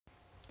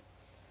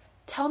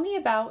Tell me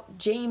about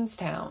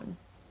Jamestown.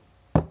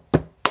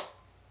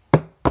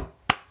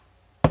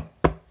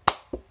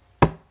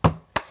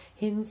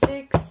 In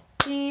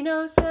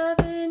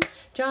 1607,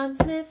 John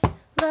Smith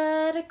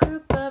led a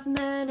group of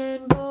men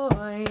and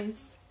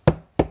boys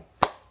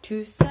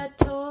to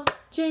settle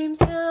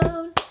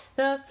Jamestown,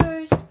 the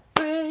first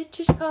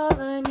British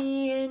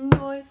colony in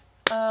North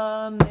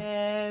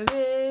America.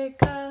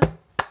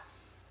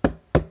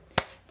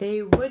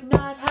 They would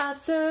not have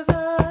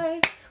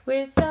survived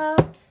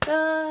without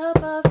the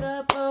help of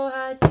the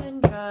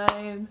Powhatan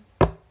tribe,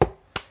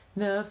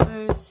 the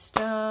first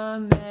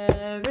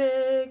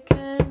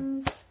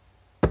Americans.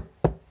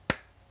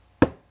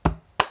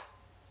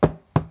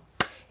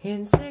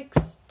 In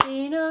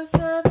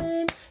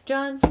 1607,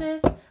 John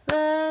Smith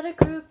led a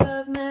group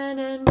of men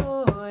and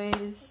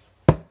boys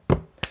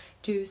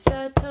to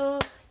settle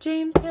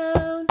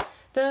Jamestown,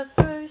 the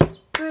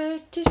first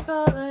British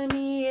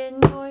colony in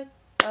North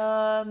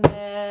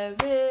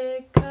America.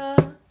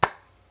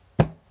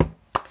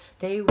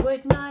 They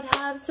would not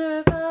have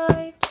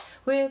survived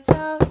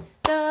without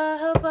the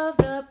help of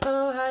the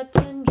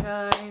Powhatan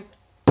tribe,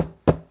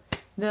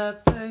 the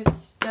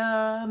first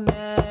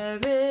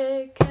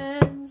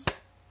Americans.